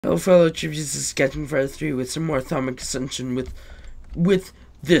Hello fellow tributes, this is Sketching Fire 3 with some more Thaumic Ascension with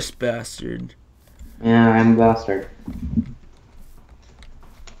this bastard. Yeah, I'm a bastard.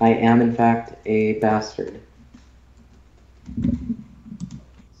 I am in fact a bastard.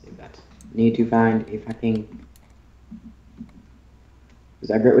 Save that. Need to find a fucking... Is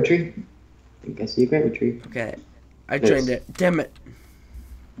that Great Wood Tree? I think I see a Great Wood Tree. Okay, I joined it. Damn it.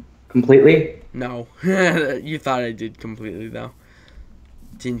 Completely? No. You thought I did completely though.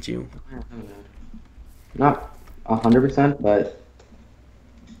 Didn't you? Not 100%, but...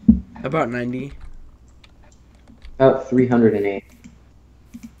 About 90. About 308.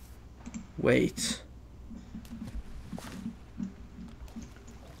 Wait.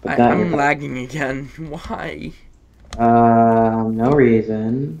 But I'm lagging again. Why? No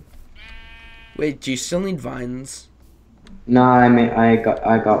reason. Wait, do you still need vines? No, I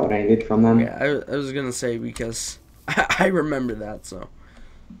got what I needed from them. Yeah, I was gonna say because I remember that, so.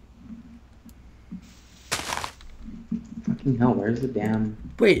 Fucking hell, where's the damn...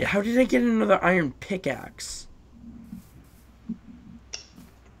 Wait, how did I get another iron pickaxe?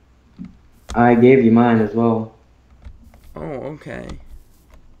 I gave you mine as well. Oh, okay.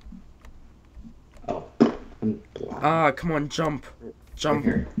 Oh. Come on, jump. Jump.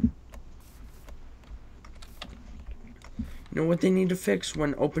 Right here. You know what they need to fix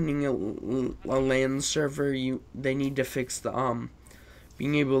when opening a LAN server? They need to fix the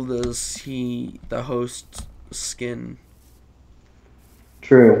being able to see the host skin.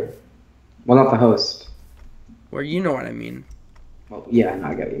 True. Well, not the host. Or you know what I mean. Well, yeah,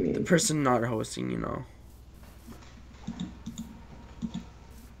 I get what you mean. The person not hosting, you know.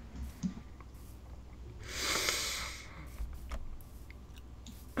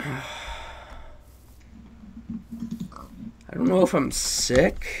 I don't know if I'm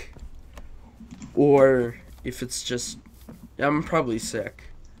sick or if it's just... I'm probably sick.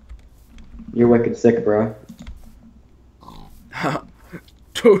 You're wicked sick, bro.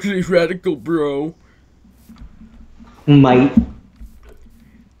 Totally radical, bro. Might.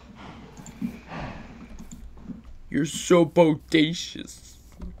 You're so bodacious.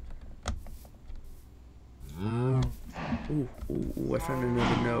 Ooh, I found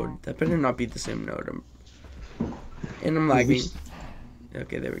another node. That better not be the same node. And I'm lagging.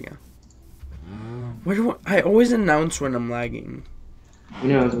 Okay, there we go. Why do I always announce when I'm lagging? Who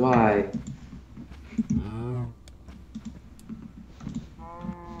knows why?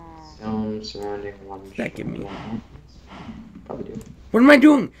 Stone surrounding one. That give me. Probably do. What am I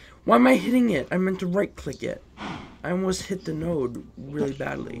doing? Why am I hitting it? I meant to right click it. I almost hit the node really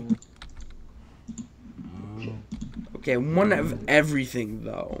badly. Okay, one of everything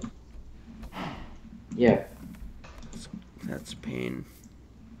though. Yeah. That's a pain.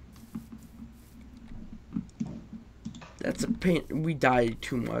 That's a pain. We died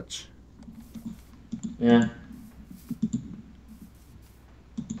too much. Yeah.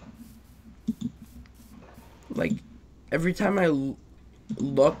 Like, every time I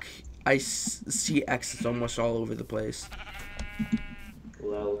look, I see X's almost all over the place.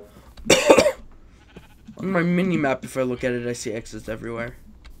 Well. On my mini-map, if I look at it, I see X's everywhere.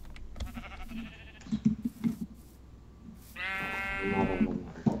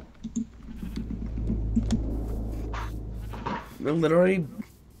 Literally,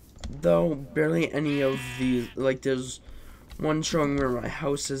 though, barely any of these, like, there's one showing where my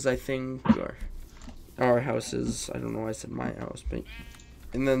house is, I think, or our house is, I don't know why I said my house, but,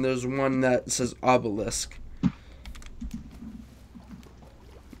 and then there's one that says obelisk.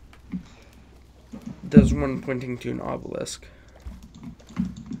 There's one pointing to an obelisk.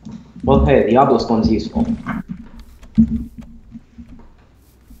 Well, hey, the obelisk one's useful. Oh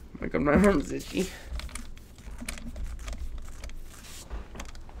my god, my arm's itchy.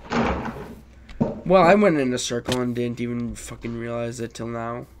 Well, I went in a circle and didn't even fucking realize it till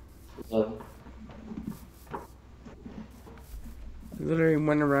now. I literally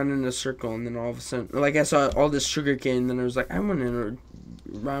went around in a circle and then all of a sudden, like I saw all this sugar cane and then I was like, I went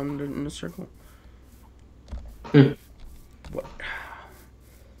around in a circle. What?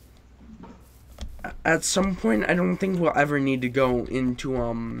 At some point, I don't think we'll ever need to go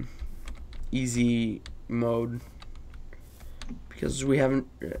into easy mode. Because we haven't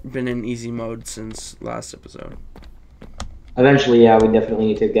been in easy mode since last episode. Eventually, yeah, we definitely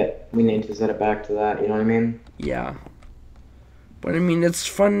need to set it back to that, you know what I mean? Yeah. But I mean, it's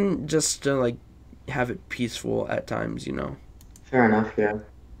fun just to, like, have it peaceful at times, you know? Fair enough, yeah.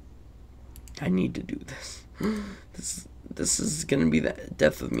 I need to do this. This is gonna be the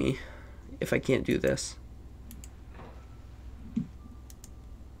death of me if I can't do this.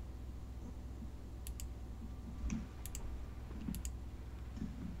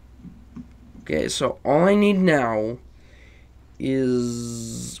 Okay, so all I need now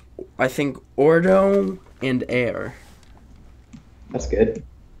is, I think, ordo and air. That's good.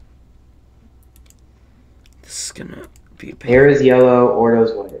 This is gonna be a pain. Air is yellow,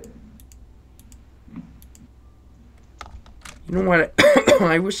 Ordo's white. You know what?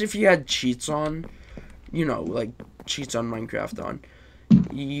 I wish if you had cheats on, you know, like cheats on Minecraft on,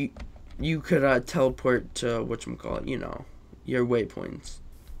 you could teleport to whatchamacallit, you know, your waypoints.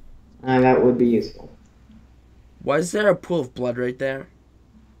 That would be useful. Why is there a pool of blood right there?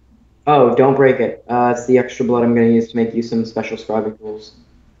 Oh, don't break it. It's the extra blood I'm going to use to make you some special scribing tools.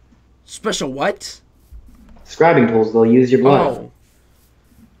 Special what? Scribing tools, they'll use your blood. Oh.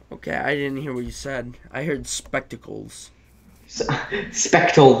 Okay, I didn't hear what you said. I heard spectacles.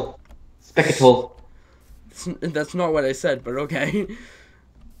 Spectal. Spectacle. That's not what I said, but okay.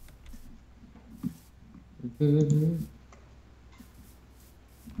 Mm-hmm.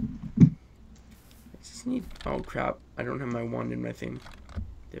 I just need... Oh, crap. I don't have my wand in my thing.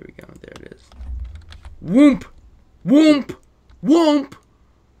 There we go. There it is. Whoomp! Whoomp! Whoomp!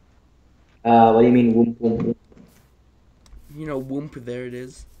 What do you mean, whoomp, whoomp, whoomp? You know, whoomp, there it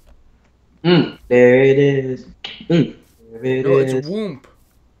is. There it is. There it No, is. it's whoomp.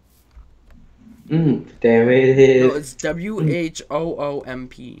 There it is. No, it's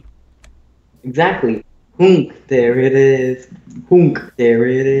WHOOMP. Exactly. Hunk, there it is. Hunk, there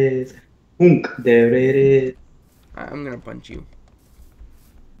it is. Hunk, there it is. I'm gonna punch you.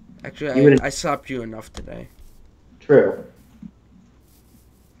 Actually, I slapped you enough today. True.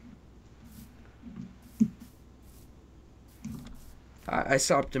 I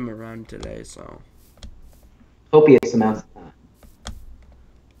slapped him around today, so... Copious amounts of that.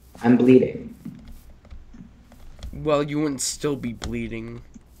 I'm bleeding. Well, you wouldn't still be bleeding.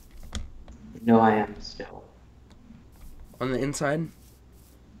 No, I am still. On the inside?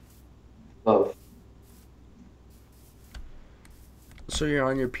 Both. So you're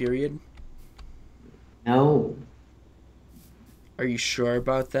on your period? No. Are you sure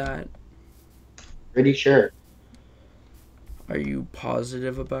about that? Pretty sure. Are you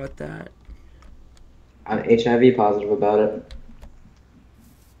positive about that? I'm HIV positive about it.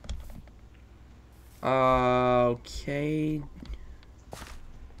 Okay.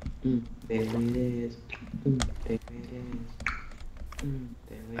 There it is. There it is.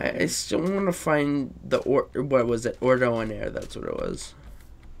 I still want to find the what was it? Ordo and air. That's what it was.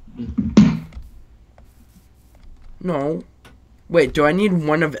 No. Wait, do I need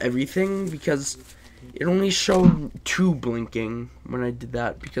one of everything? Because it only showed 2 blinking when I did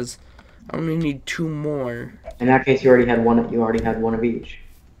that. Because I only need 2 more. In that case, you already had one. You already had one of each.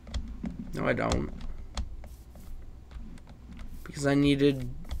 No, I don't. Because I needed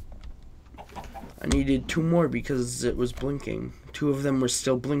 2 more because it was blinking. 2 of them were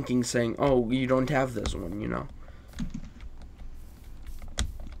still blinking, saying, "Oh, you don't have this one," you know.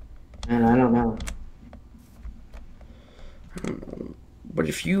 And I don't know. I don't know. But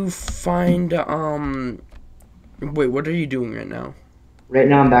if you find wait, what are you doing right now? Right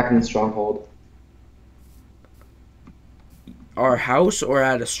now, I'm back in the stronghold. Our house or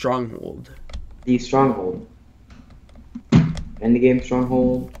at a stronghold? The stronghold. End the game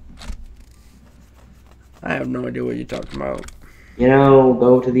stronghold. I have no idea what you're talking about. You know,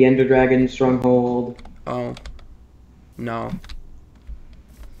 go to the Ender Dragon stronghold. Oh. No.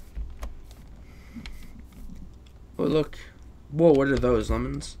 Oh, look. Whoa, what are those?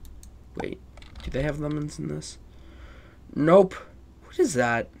 Lemons? Wait. Do they have lemons in this? Nope. What is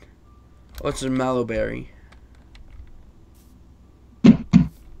that? Oh, it's a mallow berry.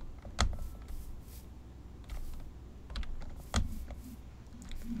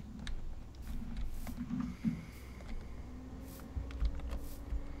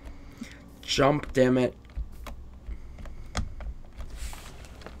 Jump, damn it.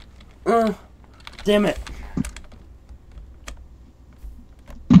 Damn it.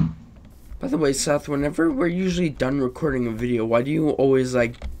 By the way, Seth, whenever we're usually done recording a video, why do you always,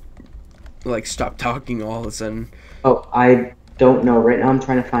 like stop talking all of a sudden? Oh, I don't know. Right now I'm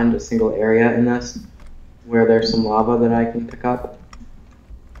trying to find a single area in this where there's some lava that I can pick up.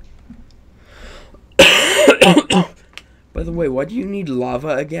 By the way, why do you need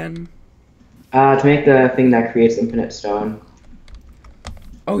lava again? To make the thing that creates infinite stone.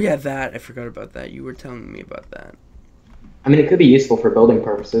 Oh yeah, that. I forgot about that. You were telling me about that. I mean, it could be useful for building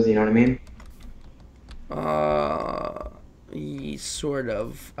purposes, you know what I mean? Sort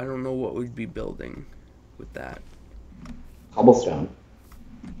of. I don't know what we'd be building with that. Cobblestone.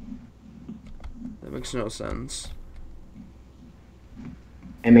 That makes no sense.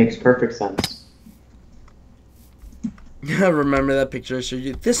 It makes perfect sense. Remember that picture I showed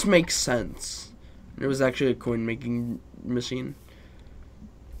you? This makes sense. It was actually a coin making machine.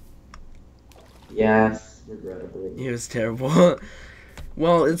 Yes, regrettably. It was terrible.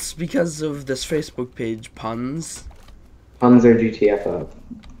 Well, it's because of this Facebook page, Puns. Puns are GTFO.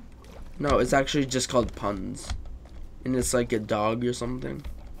 No, it's actually just called Puns. And it's like a dog or something.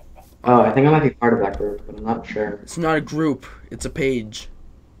 Oh, I think I might be part of that group, but I'm not sure. It's not a group, it's a page.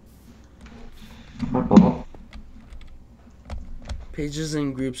 Fuck off. Pages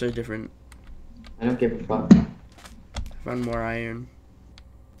and groups are different. I don't give a fuck. Found more iron.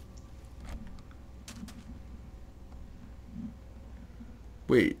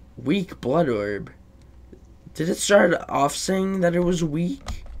 Wait, weak blood orb. Did it start off saying that it was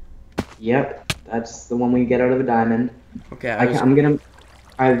weak? Yep, that's the one we get out of a diamond. Okay,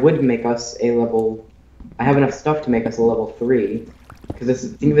 I would make us a level. I have enough stuff to make us a level 3.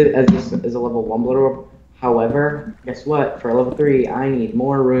 Because think of it as a level 1 blood orb. However, guess what? For a level 3, I need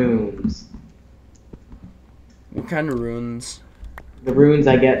more runes. What kind of runes? The runes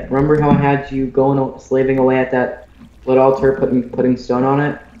I get. Remember how I had you going slaving away at that blood altar, putting stone on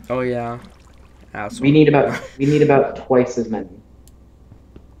it? Oh yeah, asshole. We need about twice as many.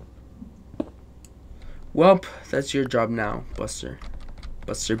 Welp, that's your job now, Buster.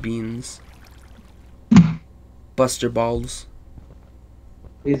 Buster Beans. Buster Balls.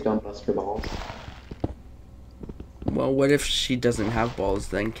 Please don't bust her balls. Well, what if she doesn't have balls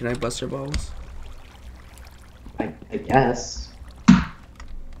then? Can I bust her balls? I guess.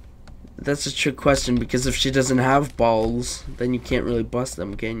 That's a trick question because if she doesn't have balls, then you can't really bust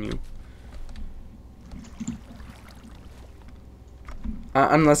them, can you?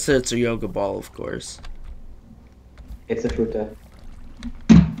 Unless it's a yoga ball, of course. It's a futa.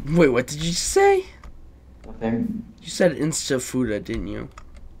 Wait, what did you say? Nothing. You said insta-futa, didn't you?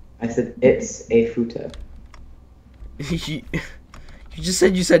 I said it's a futa. You just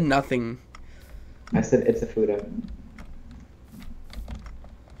said you said nothing. I said it's a futa.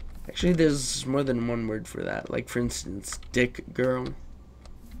 Actually, there's more than one word for that. Like, for instance, dick girl.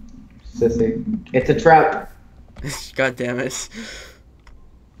 Sissy. It's a trap. God damn it.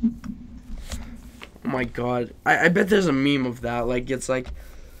 Oh my god. I bet there's a meme of that. Like, it's like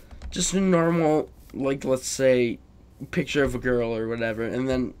just a normal, like, let's say, picture of a girl or whatever. And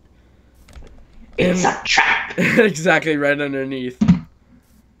then... It's a trap. Exactly, right underneath.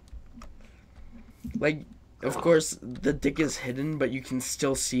 Like, of course, the dick is hidden, but you can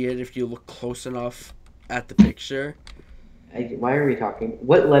still see it if you look close enough at the picture. Why are we talking?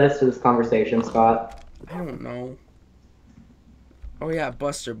 What led us to this conversation, Scott? I don't know. Oh yeah,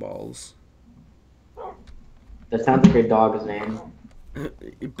 Buster Balls. That sounds like your dog's name.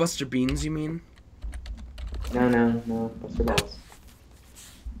 Buster Beans, you mean? No. Buster Balls.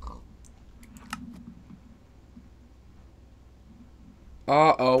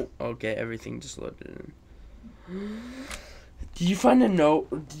 Oh, okay, everything just loaded in. Did you find a note?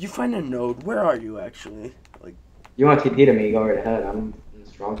 Did you find a node? Where are you actually? Like, You want TP to me? Go right ahead. I'm in the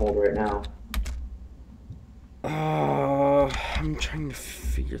stronghold right now. I'm trying to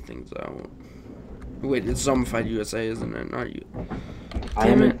figure things out. Wait, it's ZombiefiedUSA, isn't it? Not you. I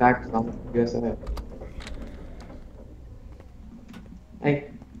am in fact ZombiefiedUSA. Hey.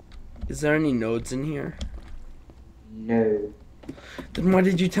 Is there any nodes in here? No. Then why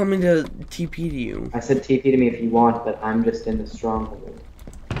did you tell me to TP to you? I said TP to me if you want, but I'm just in the stronghold.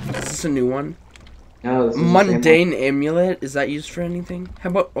 Is this a new one? No, this is Mundane Amulet? Is that used for anything? How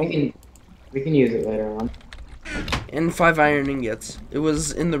about... Oh, we can use it later on. and 5 iron ingots. It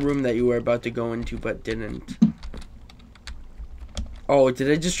was in the room that you were about to go into, but didn't. Oh,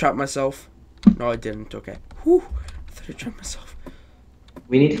 did I just trap myself? No, I didn't. Okay. Whew. I thought I trapped myself.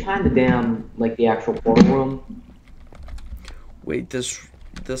 We need to find the damn, like, the actual portal room. Wait, this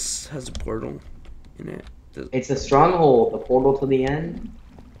has a portal in it. It's a stronghold, a portal to the end.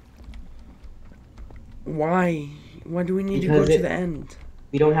 Why? Why do we need Because to go to the end?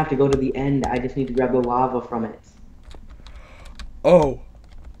 We don't have to go to the end. I just need to grab the lava from it. Oh,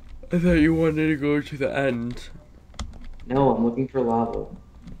 I thought you wanted to go to the end. No, I'm looking for lava.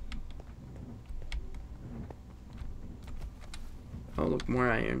 Oh, look, more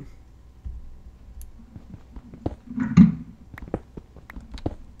iron.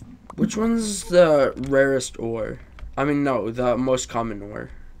 Which one's the rarest ore? I mean, no, the most common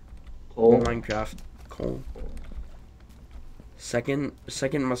ore. Coal? In Minecraft. Coal. Second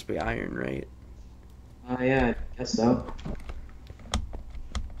must be iron, right? Yeah, I guess so.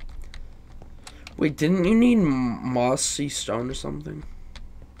 Wait, didn't you need mossy stone or something?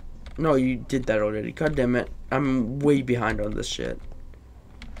 No, you did that already. God damn it. I'm way behind on this shit.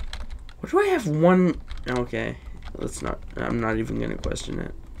 What do I have one... Okay. Let's not. I'm not even gonna question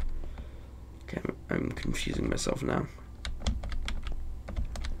it. Okay, I'm confusing myself now.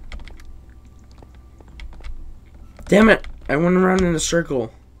 Damn it! I went around in a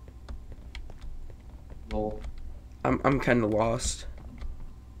circle. Well, I'm kind of lost.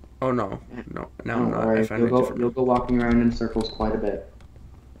 Oh no, no, now I'm don't not. worry. I found a different. You'll go walking around in circles quite a bit.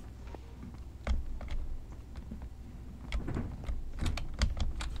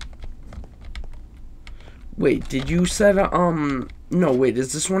 Wait, did you set a, no, wait,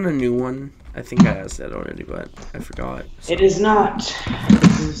 is this one a new one? I think I asked that already, but I forgot. So. It is not.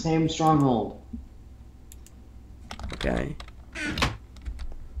 This is the same stronghold. Okay.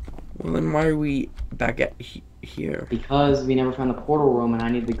 Well, then why are we back at here? Because we never found the portal room, and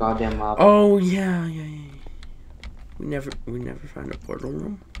I need the goddamn lava. Oh, yeah. We never found a portal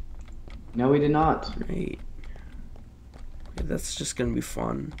room? No, we did not. Great. Okay, that's just gonna be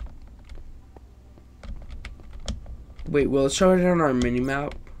fun. Wait, will it show it on our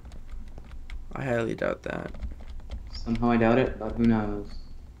mini-map? I highly doubt that. Somehow I doubt it, but who knows.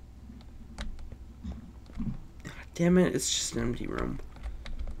 Damn it, it's just an empty room.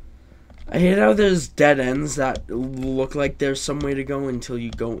 I hate how there's dead ends that look like there's some way to go until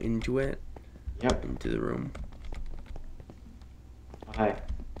you go into it. Yep. Into the room. Okay.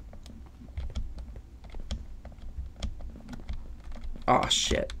 Oh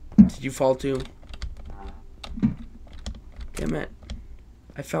shit. Did you fall too? Damn it.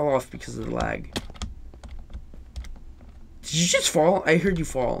 I fell off because of the lag. Did you just fall? I heard you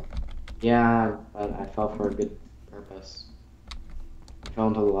fall. Yeah, but I fell for a good purpose. I fell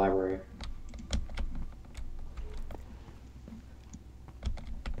into the library.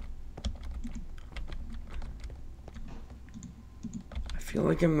 I feel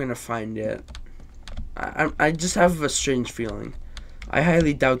like I'm gonna find it. I just have a strange feeling. I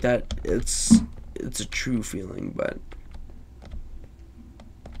highly doubt that it's a true feeling, but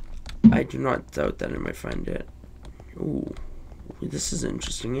I do not doubt that I might find it. Ooh, this is an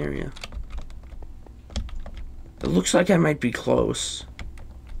interesting area. It looks like I might be close,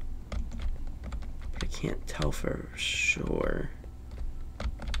 but I can't tell for sure.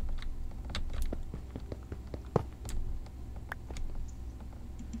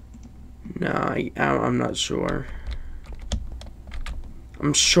 No, I'm not sure.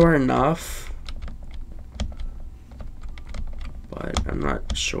 I'm sure enough, but I'm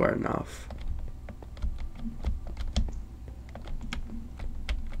not sure enough.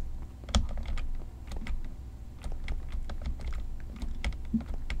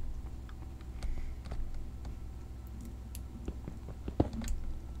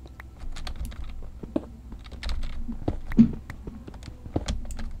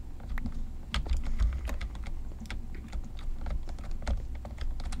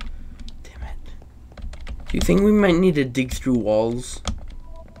 Do you think we might need to dig through walls?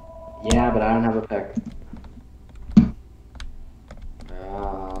 Yeah, but I don't have a pick.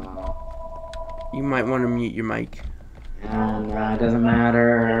 You might want to mute your mic. It doesn't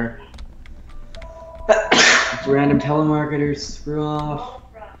matter. It's random telemarketers. Screw off.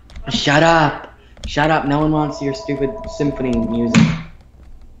 Shut up. Shut up. No one wants your stupid symphony music.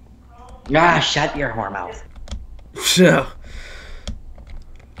 Shut your whore mouth. Yeah.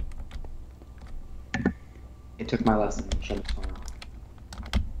 It took my lesson. Shut up.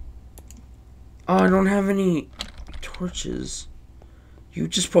 Oh, I don't have any torches. You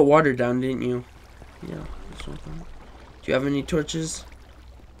just put water down, didn't you? Yeah, that's no problem. Do you have any torches?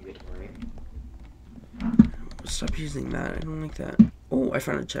 Stop using that. I don't like that. Oh, I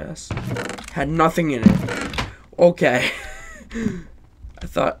found a chest. Had nothing in it. Okay. I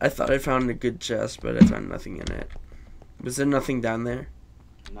thought I found a good chest, but I found nothing in it. Was there nothing down there?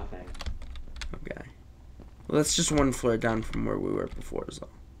 Nothing. Okay. Well, that's just one floor down from where we were before, so.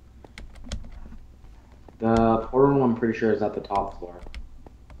 The portal room, I'm pretty sure, is at the top floor.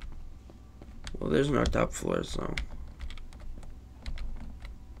 Well, there's no top floor, so.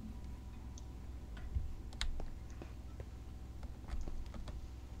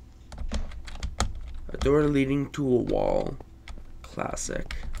 A door leading to a wall.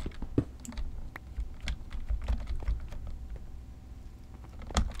 Classic.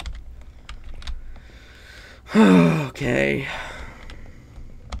 Okay.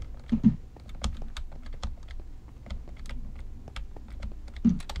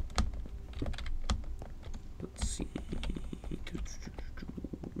 Let's see.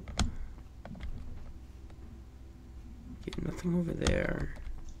 Okay, nothing over there.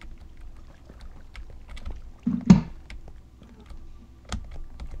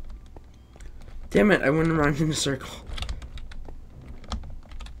 Damn it, I went around in a circle.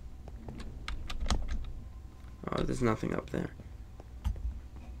 Oh, There's nothing up there.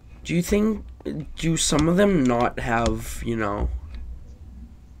 Do some of them not have, you know...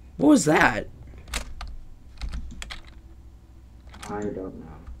 What was that? I don't know.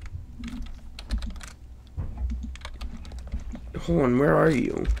 Hold on, where are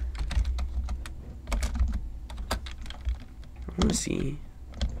you? I want to see.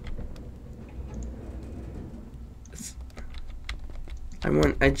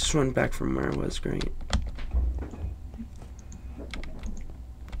 I just went back from where I was. Great.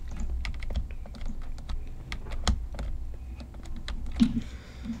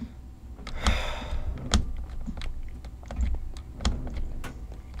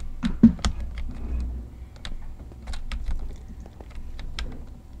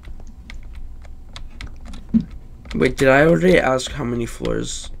 Wait, did I already ask how many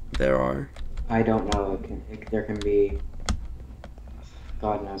floors there are? I don't know. There can be...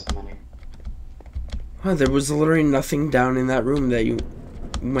 God knows how many. Huh, there was literally nothing down in that room that you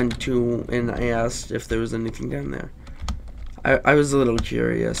went to, and I asked if there was anything down there. I was a little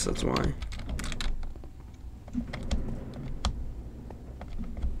curious, that's why.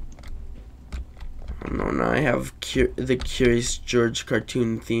 Oh no, now I have the Curious George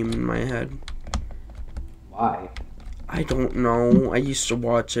cartoon theme in my head. Why? I don't know. I used to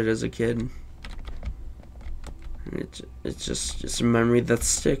watch it as a kid. And it's a memory that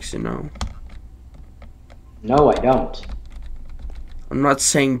sticks, you know. No, I don't. I'm not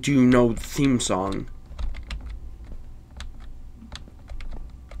saying do you know the theme song.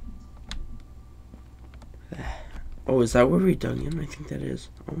 Oh, is that where we dug in? I think that is.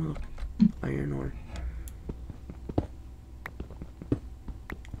 Oh, look. Iron ore.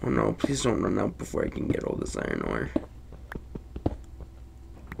 Oh no, please don't run out before I can get all this iron ore.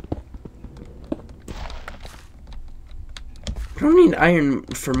 I don't need iron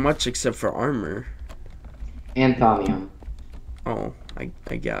for much except for armor. And thaumium. Oh,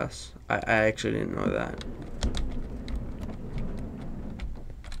 I guess. I actually didn't know that.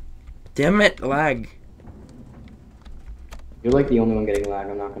 Damn it, lag. You're like the only one getting lag,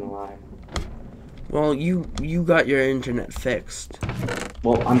 I'm not gonna lie. Well, you got your internet fixed.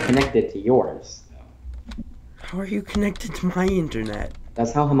 Well, I'm connected to yours. How are you connected to my internet?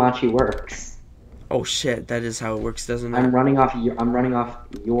 That's how Hamachi works. Oh shit, that is how it works, doesn't it? I'm running off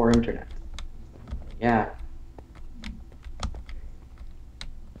your internet. Yeah.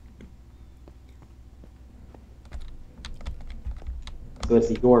 So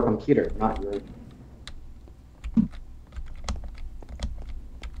it's your computer, not your.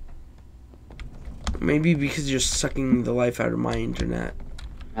 Maybe because you're sucking the life out of my internet.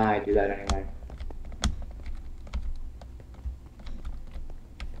 I do that anyway.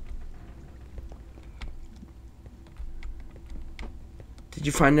 Did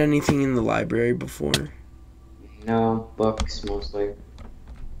you find anything in the library before? No, books mostly.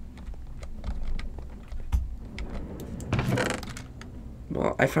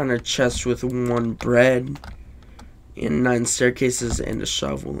 Well, I found a chest with 1 bread and 9 staircases and a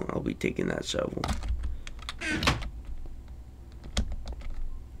shovel. I'll be taking that shovel.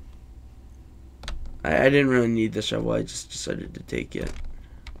 I didn't really need the shovel, I just decided to take it.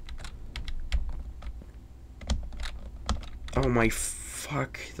 Oh my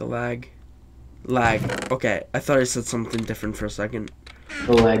fuck, the lag. Lag. Okay, I thought I said something different for a second.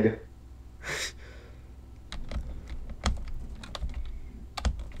 The leg.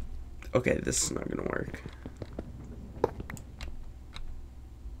 Okay, this is not gonna work.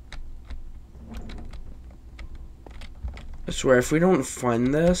 I swear, if we don't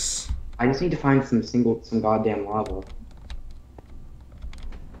find this... I just need to find some goddamn lava.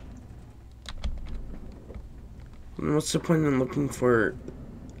 Then what's the point in looking for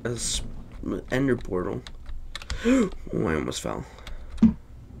a ender portal? Oh, I almost fell.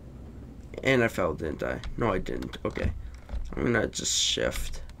 And I fell, didn't I? No, I didn't. Okay. I'm gonna just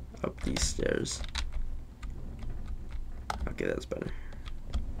shift up these stairs. Okay, that's better.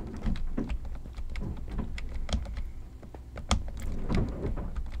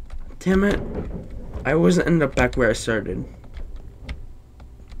 Damn it. I always end up back where I started.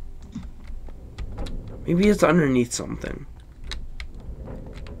 Maybe it's underneath something.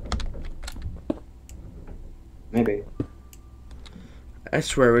 Maybe. I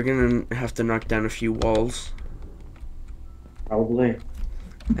swear we're gonna have to knock down a few walls. Probably.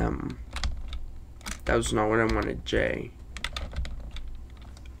 That was not what I wanted, Jay.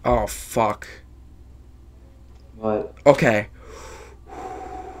 Oh, fuck. What? Okay.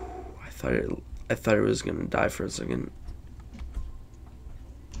 I thought it was gonna die for a second.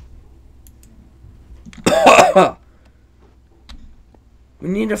 We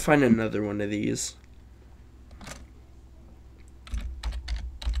need to find another one of these.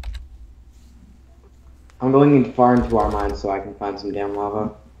 I'm going far into our mine so I can find some damn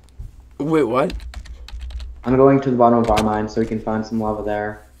lava. Wait, what? I'm going to the bottom of our mine so we can find some lava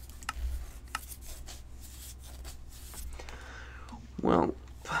there. Well.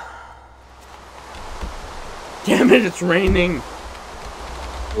 Damn it, it's raining.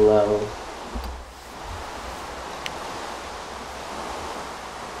 Low.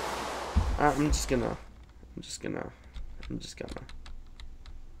 I'm just gonna.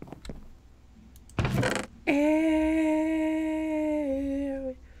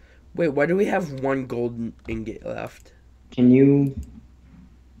 Wait, why do we have one golden ingot left? Can you...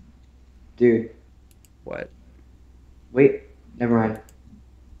 Dude. What? Wait, never mind.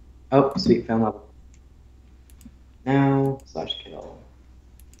 Oh, sweet, found lava. Now, /kill.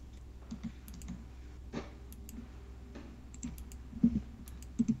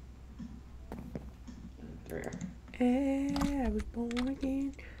 There we are. I was born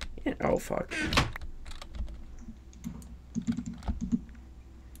again. Yeah. Oh, fuck.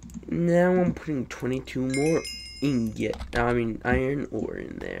 Now I'm putting 22 more iron ore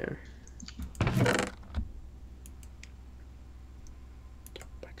in there.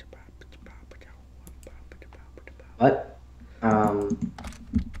 What?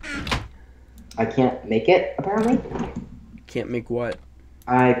 I can't make it, apparently. Can't make what?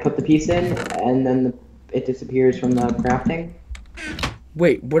 I put the piece in, and then it disappears from the crafting.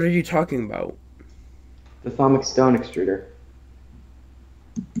 Wait, what are you talking about? The Thaumic stone extruder.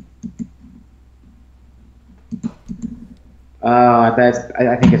 Oh, I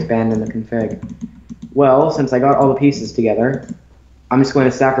think it's banned in the config. Well, since I got all the pieces together, I'm just going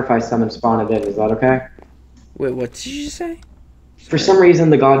to sacrifice some and spawn it in. Is that okay? Wait, what did you say? For some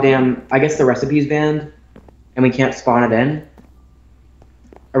reason, the goddamn... I guess the recipe's banned, and we can't spawn it in.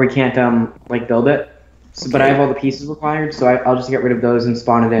 Or we can't, like, build it. So, okay. But I have all the pieces required, so I'll just get rid of those and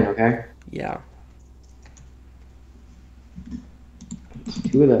spawn it in, okay? Yeah.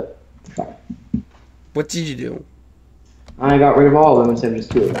 2 of the... Fuck. What did you do? I got rid of all of them instead of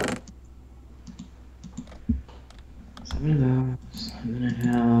just 2 of them. 7 of those, and then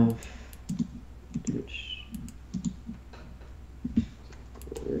I have...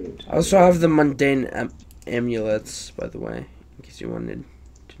 I also have the mundane amulets, by the way, in case you wanted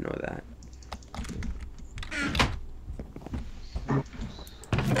to know that.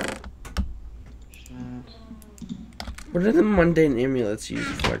 What are the mundane amulets used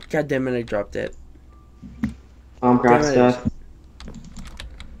for? God damn it, I dropped it. Thumbcraft stuff.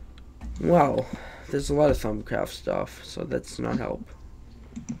 Well, there's a lot of Thumbcraft stuff, so that's not help.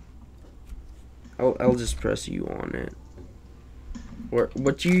 I'll just press U on it. Or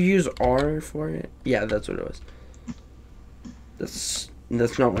what do you use R for it? Yeah, that's what it was.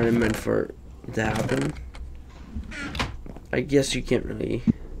 That's not what I meant for it to happen. I guess you can't really.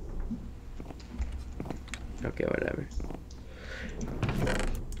 Okay, whatever.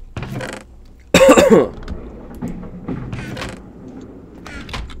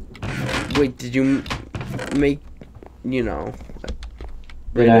 Wait, did you make? You know.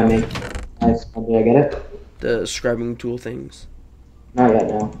 Did I make? Did I get it? The scribing tool things. Not yet,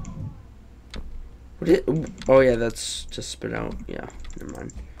 no. Oh yeah, that's just spit out. Yeah, never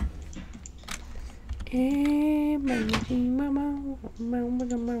mind.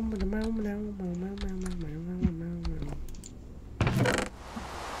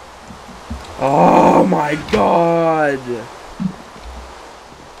 Oh my god!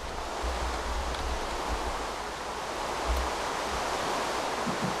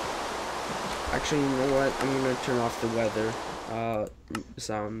 Actually, you know what? I'm gonna turn off the weather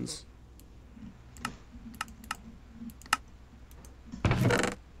sounds.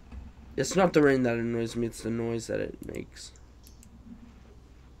 It's not the rain that annoys me, it's the noise that it makes.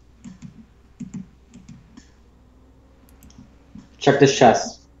 Check this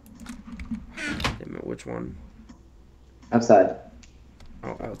chest. Damn it, which one? Outside.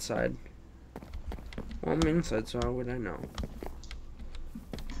 Oh, outside. Well, I'm inside, so how would I know?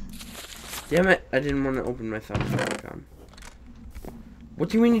 Damn it, I didn't want to open my thumb icon. What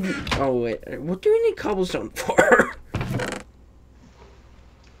do we need? Oh wait, what do we need cobblestone for?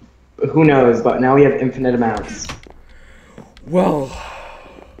 Who knows? But now we have infinite amounts. Well,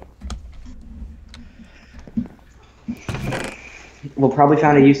 we'll probably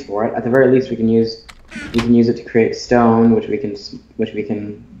find a use for it. At the very least, we can use it to create stone, which we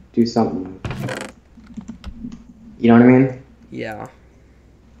can do something with. You know what I mean? Yeah.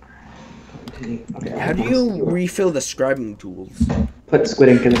 Okay, how do you refill the scribing tools? Put squid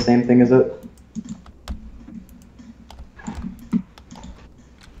ink in the same thing as it.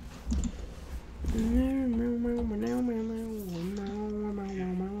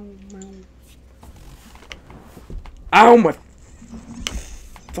 Ow, my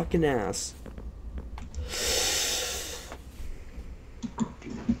fucking ass.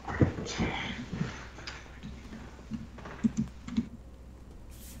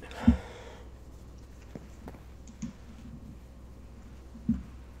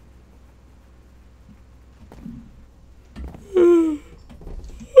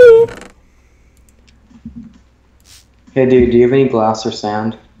 Hey, dude, do you have any glass or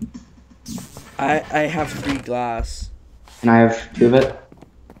sand? I have 3 glass. Can I have 2 of it?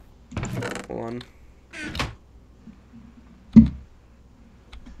 Hold on.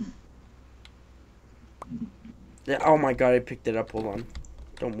 Yeah, oh my god, I picked it up. Hold on.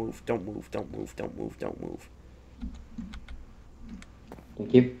 Don't move, don't move, don't move, don't move, don't move.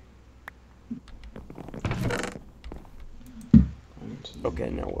 Thank you. Okay,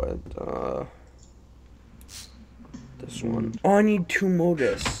 now what? This one. Oh, I need 2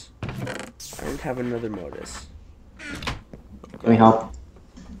 modus. I don't have another modus. Let me help.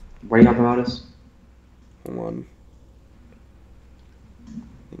 What are you talking about us? Hold on.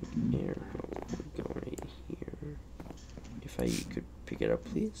 Here, go right here. If I could pick it up,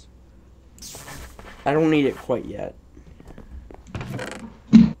 please. I don't need it quite yet.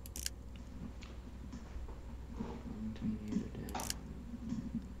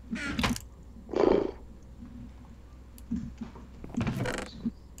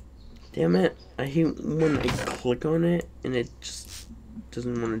 Damn it. I hate when I click on it and it just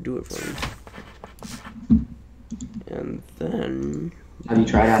doesn't want to do it for me. And then... Have you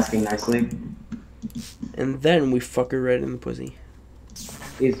tried asking nicely? And then we fuck her right in the pussy.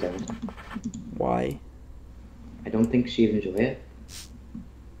 Please don't. Why? I don't think she'd enjoy it.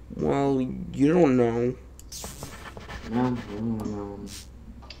 Well, you don't know. No.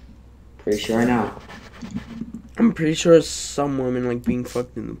 Pretty sure I know. I'm pretty sure some women like being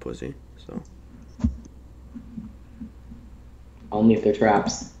fucked in the pussy, so. Only if they're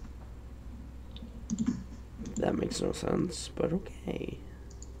traps. That makes no sense, but okay.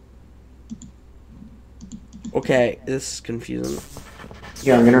 Okay, this is confusing.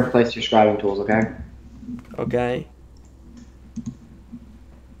 Here, I'm gonna replace your scribing tools, okay? Okay.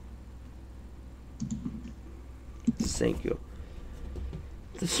 Thank you.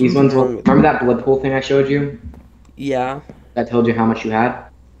 These ones will... Remember that blood pool thing I showed you? Yeah. That told you how much you had?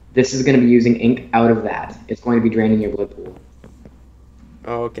 This is gonna be using ink out of that. It's going to be draining your blood pool.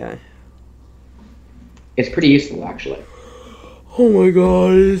 Oh, okay. It's pretty useful, actually. Oh my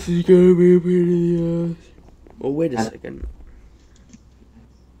god, this is gonna be a pain in the ass. Oh, wait a second.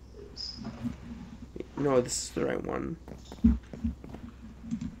 No, this is the right one.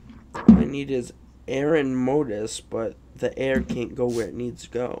 All I need is air and modus, but the air can't go where it needs to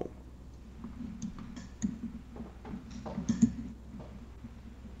go.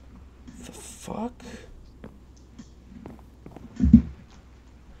 The fuck?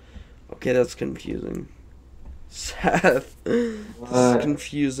 Okay, that's confusing. Seth, this is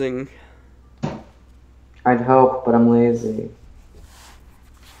confusing. I'd help, but I'm lazy.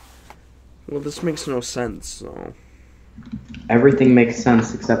 Well, this makes no sense, so... Everything makes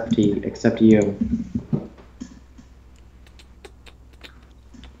sense except you.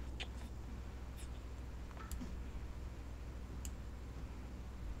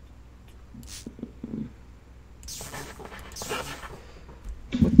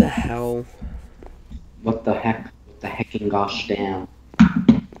 What the hell? What the heck? What the hecking gosh damn.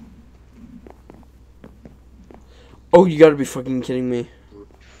 Oh, you gotta be fucking kidding me.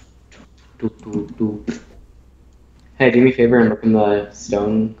 Hey, do me a favor and look in the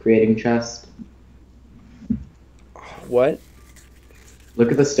stone creating chest. What?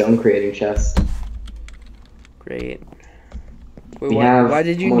 Look at the stone creating chest. Great. Wait, why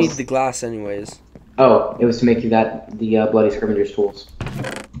did you need the glass anyways? Oh, it was to make you the Bloody Scavenger's tools.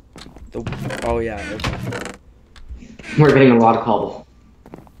 Oh yeah, okay. We're getting a lot of cobble.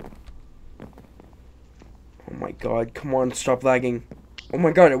 Oh my god, come on, stop lagging. Oh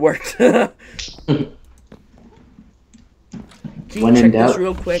my god, it worked. Can you check this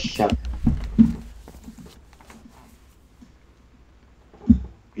real quick?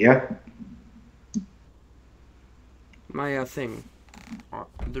 Yeah. My thing.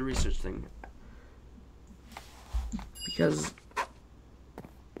 The research thing. Because...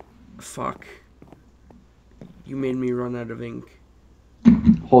 Fuck. You made me run out of ink.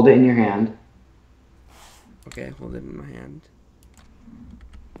 Hold it in your hand. Okay, hold it in my hand.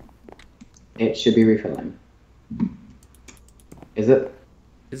 It should be refilling. Is it?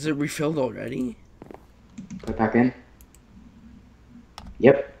 Is it refilled already? Put it back in.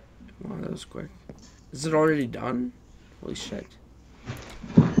 Yep. Wow, that was quick. Is it already done? Holy shit.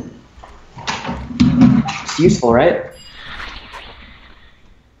 It's useful, right?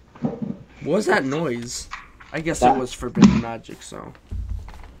 What was that noise? I guess That- it was forbidden magic, so.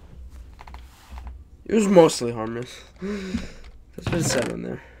 It was mostly harmless. That's what it said on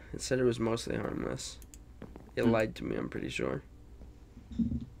there. It said it was mostly harmless. It lied to me, I'm pretty sure.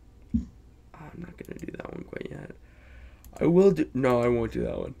 I'm not gonna do that one quite yet. I will do. No, I won't do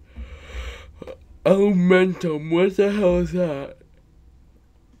that one. Alumentum. What the hell is that?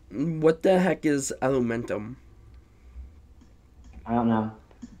 What the heck is alumentum? I don't know.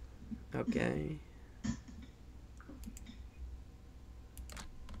 Okay.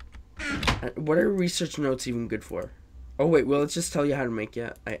 What are research notes even good for? Oh wait, well let's just tell you how to make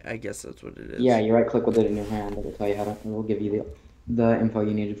it. I guess that's what it is. Yeah, you right click with it in your hand. It'll tell you how to. It will give you the info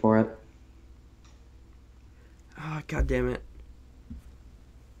you needed for it. Ah, god damn it.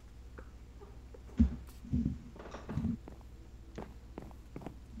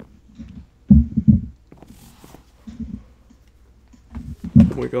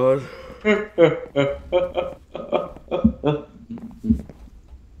 Oh my god. Okay,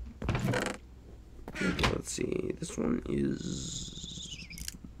 let's see. This one is.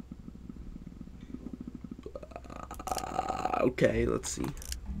 Okay, let's see.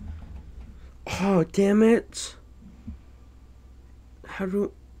 Oh, damn it. How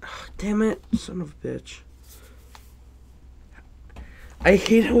do. Oh, damn it. Son of a bitch. I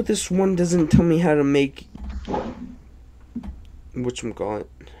hate how this one doesn't tell me how to make. Whatchamacallit.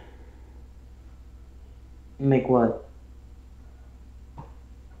 Make what?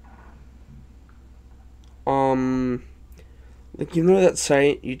 Like, you know that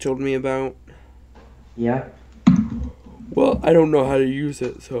site you told me about? Yeah. Well, I don't know how to use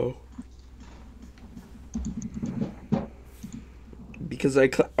it, so. Because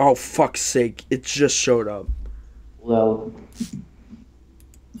oh, fuck's sake. It just showed up. Well.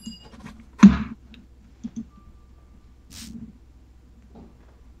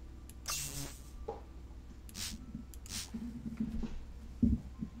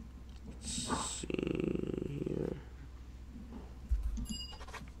 Let's see here.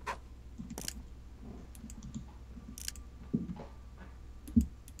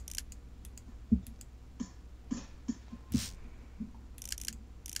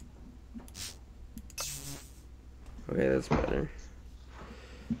 Okay, that's better.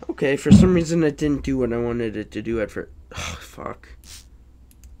 Okay, for some reason it didn't do what I wanted it to do at first. Oh, fuck.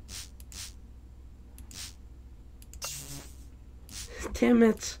 Damn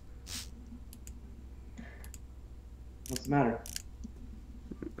it. What's the matter?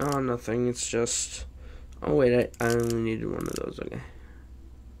 Oh, nothing. It's just... Oh, wait. I only needed one of those. Okay.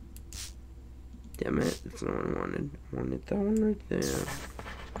 Damn it. That's not what I wanted. I wanted that one right there.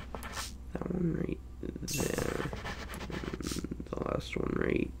 That one right there. And the last one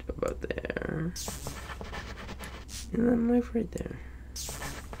right about there. And then life right there.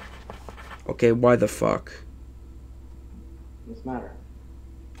 Okay, why the fuck? What's the matter?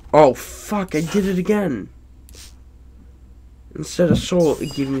 Oh, fuck. I did it again. Instead of soul,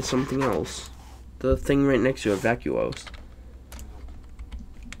 it gave me something else. The thing right next to it, vacuos.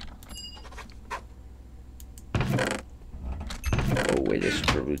 Oh, wait, I should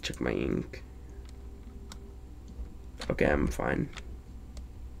probably check my ink. Okay, I'm fine.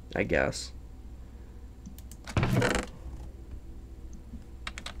 I guess.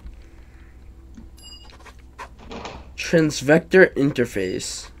 Transvector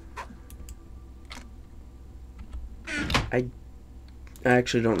interface. I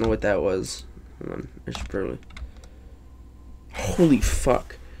actually don't know what that was. Hold on, I should probably. Holy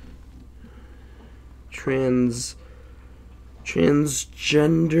fuck. Transgender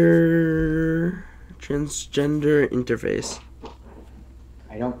interface.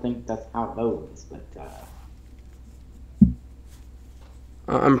 I don't think that's how it goes, but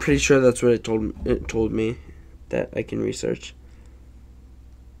I'm pretty sure that's what it told me that I can research.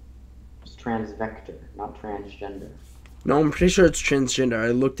 it's transvector, not transgender. No, I'm pretty sure it's transgender.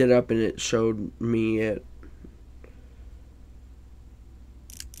 I looked it up and it showed me it.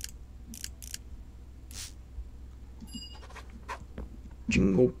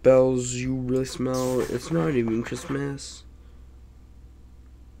 Jingle bells, you really smell. It's not even Christmas.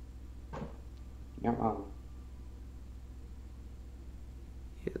 Yeah.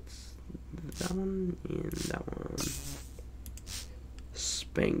 It's that one and that one.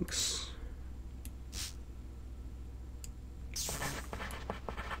 Spanx.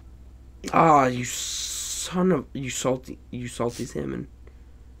 Ah, you son of you salty salmon.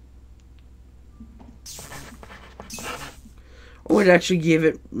 Oh, it actually gave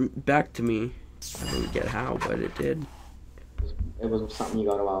it back to me. I don't get how, but it did. It was something you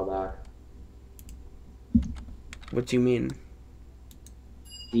got a while back. What do you mean?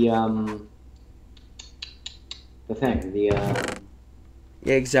 The thing, Yeah,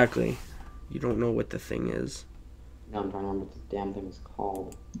 exactly. You don't know what the thing is. no, I'm trying to remember what the damn thing is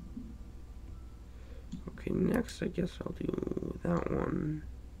called. Okay, next I guess I'll do that one.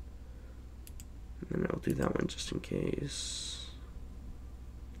 And then I'll do that one just in case.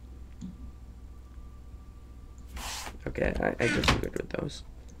 Okay, I guess I'm good with those.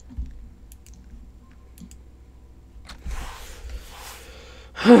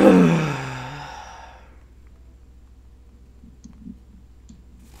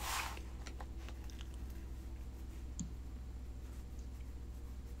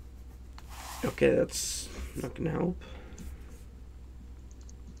 Okay, that's not gonna help.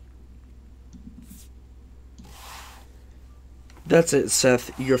 That's it,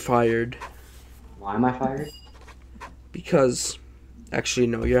 Seth. You're fired. Why am I fired? Because, actually,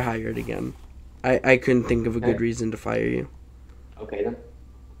 no, you're hired again. I couldn't think of a good reason to fire you. Okay then.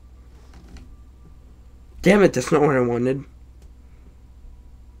 Damn it, that's not what I wanted.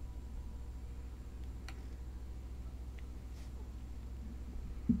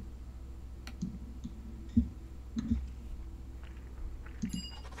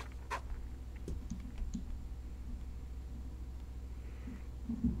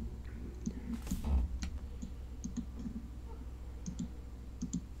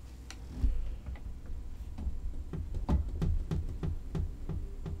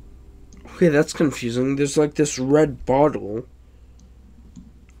 Okay, that's confusing. There's like this red bottle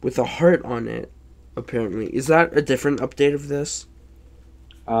with a heart on it, apparently. Is that a different update of this?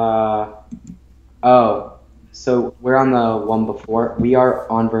 Oh. So we're on the one before. We are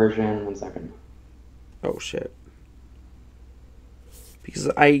on version, 1 second. Oh, shit. Because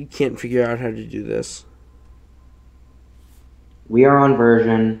I can't figure out how to do this. We are on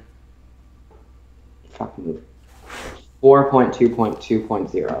version, fucking move,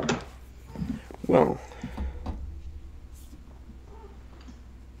 4.2.2.0. Well.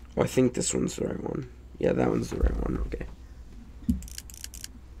 Oh, I think this one's the right one. Yeah, that one's the right one. Okay.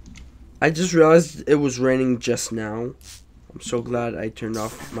 I just realized it was raining just now. I'm so glad I turned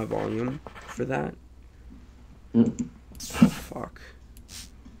off my volume for that. Oh, fuck.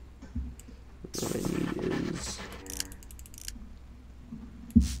 What I need is...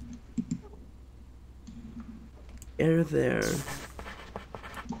 air there.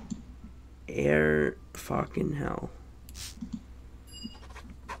 Air fucking hell.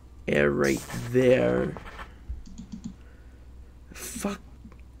 Air right there. Fuck.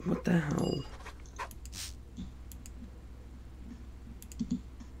 What the hell?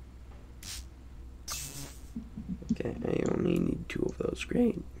 Okay, I only need 2 of those.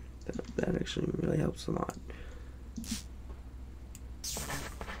 Great. That actually really helps a lot.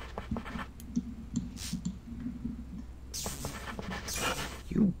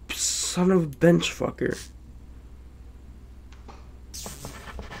 You son of a bench fucker.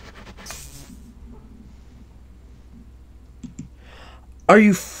 Are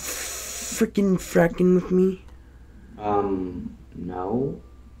you freaking fracking with me? No.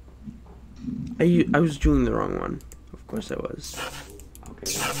 I was doing the wrong one. Of course I was.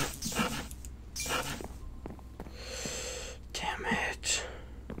 Okay. Damn it.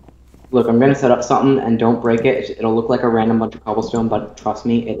 Look, I'm gonna set up something and don't break it. It'll look like a random bunch of cobblestone, but trust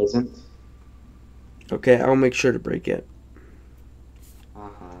me, it isn't. Okay, I'll make sure to break it.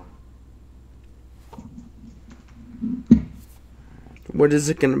 What is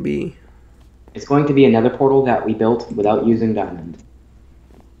it gonna be? It's going to be another portal that we built without using diamond.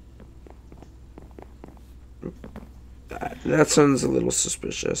 That sounds a little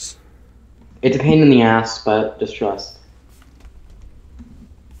suspicious. It's a pain in the ass, but just trust.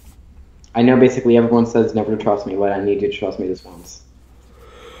 I know basically everyone says never to trust me, but I need you to trust me this once.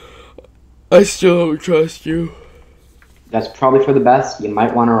 I still don't trust you. That's probably for the best. You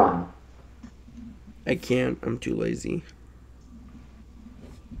might want to run. I can't. I'm too lazy.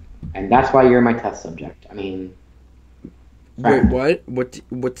 And that's why you're my test subject. I mean... Wait, what? What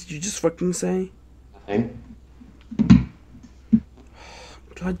did you just fucking say? Nothing.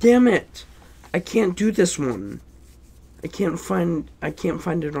 God damn it! I can't do this one. I can't find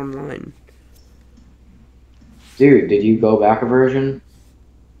it online. Dude, did you go back a version?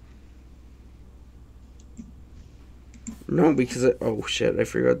 No, because oh shit, I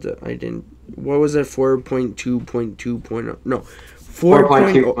forgot that I didn't. What was it? 4.2.2.0? No,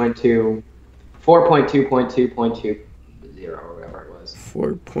 4.2.2. 4.2.2.20 or whatever it was.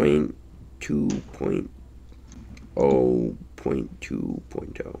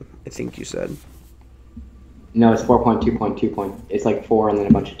 4.2.0.2.0. I think you said. No, it's 4.2.2. It's like 4 and then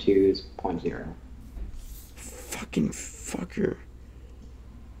a bunch of 2s, 0.0. Fucking fucker.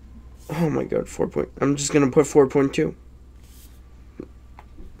 Oh my god, I'm just gonna put 4.2.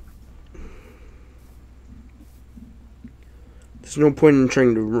 There's no point in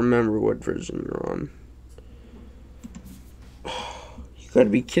trying to remember what version you're on. You gotta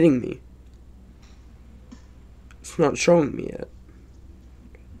be kidding me. It's not showing me yet.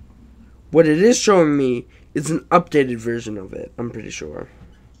 What it is showing me is an updated version of it, I'm pretty sure.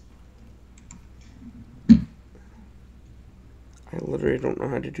 I literally don't know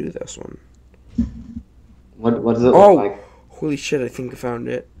how to do this one. What does it look like? Holy shit, I think I found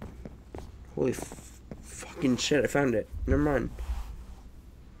it. Holy fucking shit, I found it. Never mind.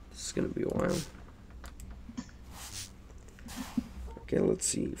 This is gonna be a while. Okay, let's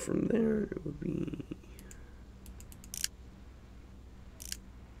see. From there, it would be...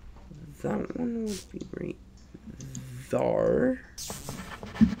 That one would be right there.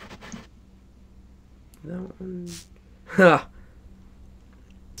 That one... Ha!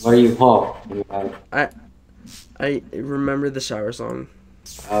 What do you pull? I remember the shower song.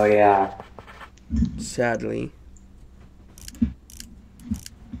 Oh, yeah. Sadly.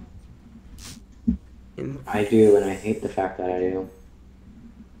 I do, and I hate the fact that I do.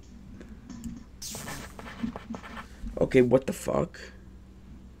 Okay, what the fuck?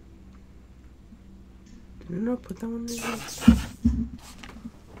 Did I not put that one in there?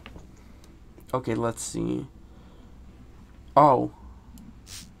 Okay, let's see. Oh.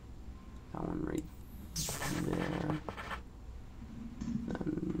 That one right there.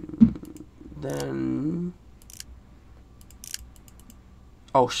 Then...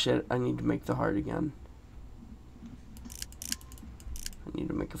 Oh shit, I need to make the heart again. I need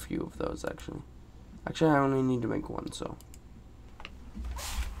to make a few of those, actually. Actually, I only need to make one, so...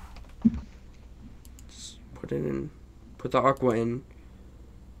 Just put it in. Put the aqua in.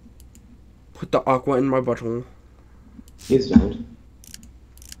 Put the aqua in my butthole. Please don't.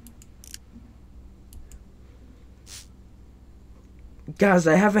 Guys,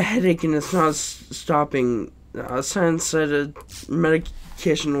 I have a headache and it's not stopping. Science said a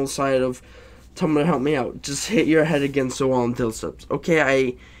medicational side of tell me to help me out. Just hit your head against the wall until it stops. Okay,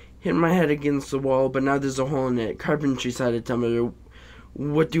 I hit my head against the wall, but now there's a hole in it. Carpentry side to tell me,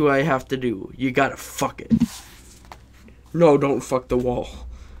 what do I have to do? You gotta fuck it. No, don't fuck the wall.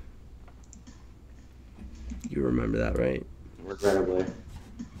 You remember that, right? Regrettably.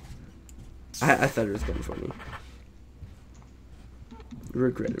 I thought it was kind of funny.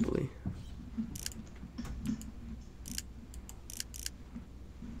 Regrettably.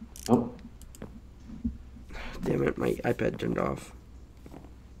 Oh. Damn it, my iPad turned off.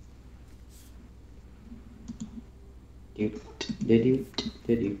 Newt.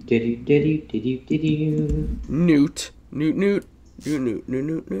 Newt.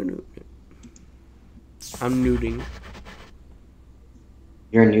 I'm newting.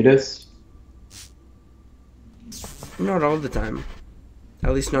 You're a nudist? Not all the time.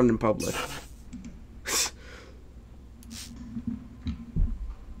 At least not in public.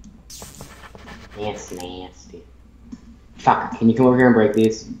 That's nasty. Fuck, can you come over here and break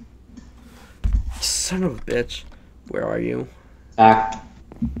these? Son of a bitch. Where are you? Back.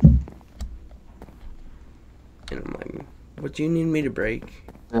 And I'm like, what do you need me to break?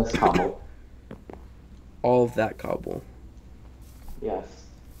 That's cobble. All of that cobble. Yes.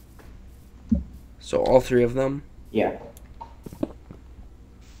 So all three of them? Yeah.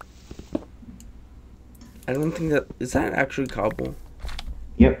 I don't think that... Is that actually cobble?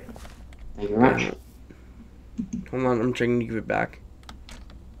 Yep. Thank you very much. Hold on, I'm trying to give it back.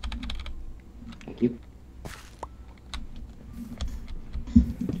 Thank you.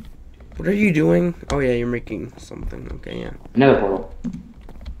 What are you doing? Oh yeah, you're making something. Okay, yeah. Another portal.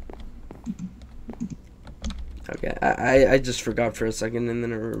 Okay, I just forgot for a second and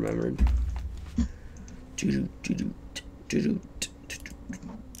then I remembered. Dude,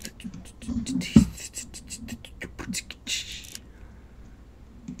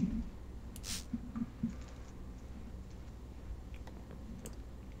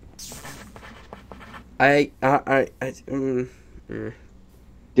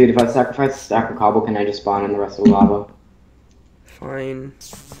 if I sacrifice a stack of cobble, can I just spawn in the rest of the lava? Fine.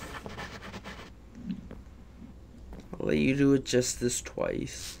 I'll let you do it just this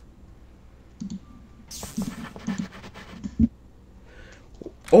twice.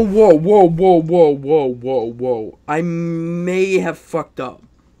 Oh, whoa. I may have fucked up.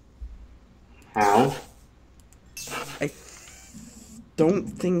 How? I don't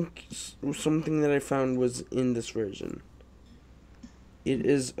think something that I found was in this version. It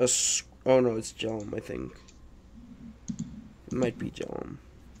is a... Oh no, it's Jellum, I think. It might be Jellum.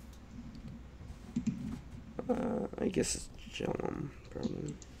 I guess it's Jellum,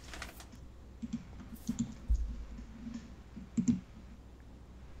 probably.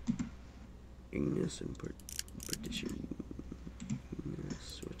 Ignis and partition.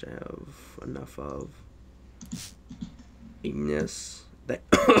 Ignis, which I have enough of. Ignis.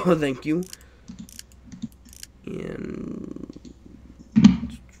 Thank you. And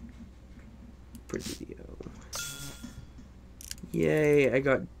Presidio. Yay, I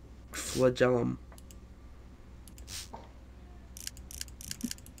got Flagellum.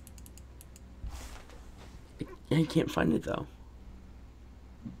 I can't find it though.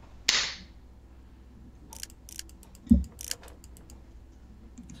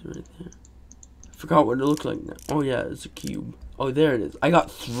 It's right there. I forgot what it looked like now. Oh yeah, it's a cube. Oh, there it is. I got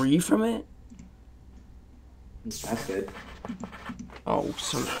 3 from it? That's good. Oh,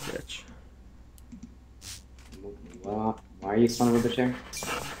 son of a bitch. Why are you son of a bitch here?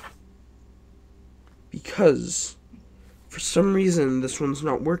 Because for some reason this one's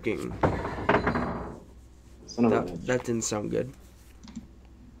not working. Son of a bitch. That didn't sound good.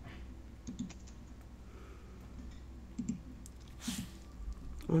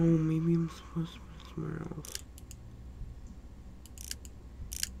 Oh, maybe I'm supposed to put somewhere else.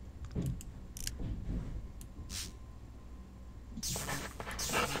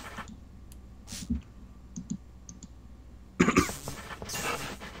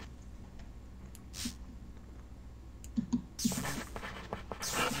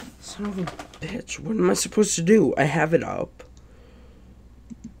 Son of a bitch, what am I supposed to do? I have it up.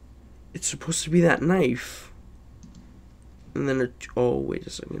 It's supposed to be that knife. And then oh, wait a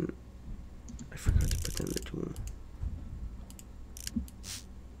second. I forgot to put in the tool.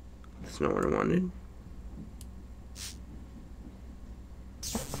 That's not what I wanted.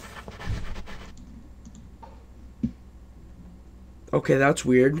 Okay, that's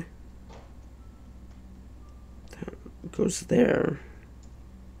weird. That goes there.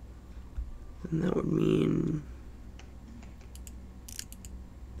 And that would mean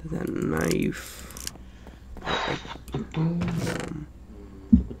that knife.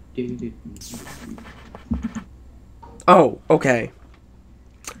 Oh, okay.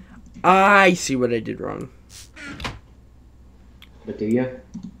 I see what I did wrong. But do you?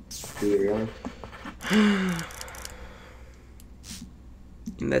 Do you really?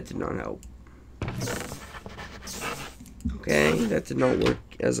 And that did not help. Okay, that did not work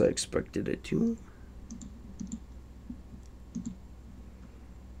as I expected it to.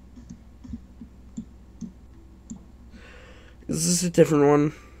 Is this a different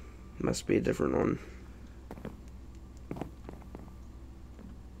one? Must be a different one.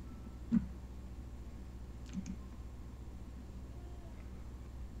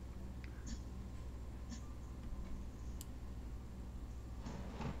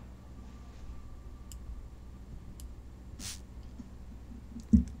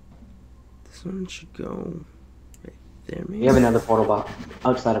 This one should go right there, maybe. We have another portal box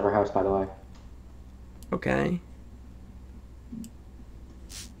outside of our house, by the way. Okay.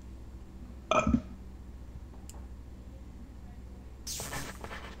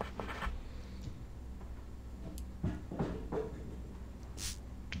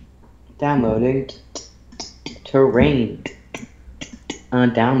 Downloading. Terrain.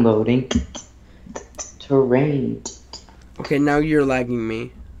 Downloading. Terrain. Okay, now you're lagging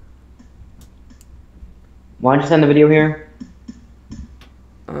me. Why don't you send the video here?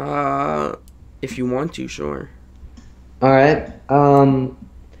 If you want to, sure. Alright,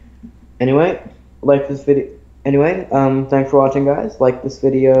 anyway, like this video, thanks for watching, guys. Like this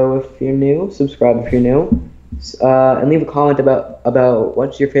video if you're new, subscribe if you're new, and leave a comment about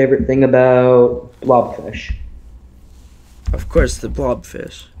what's your favorite thing about blobfish. Of course, the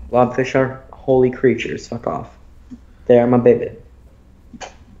blobfish. Blobfish are holy creatures, fuck off. They are my baby.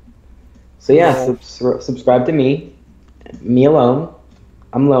 So yeah, subscribe to me alone.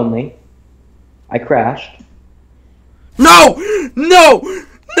 I'm lonely. I crashed. No! No!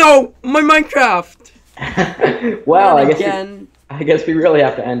 No! My Minecraft! Well, Not I guess we really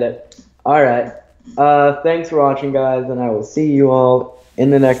have to end it. Alright. Thanks for watching, guys, and I will see you all in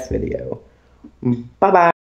the next video. Bye-bye.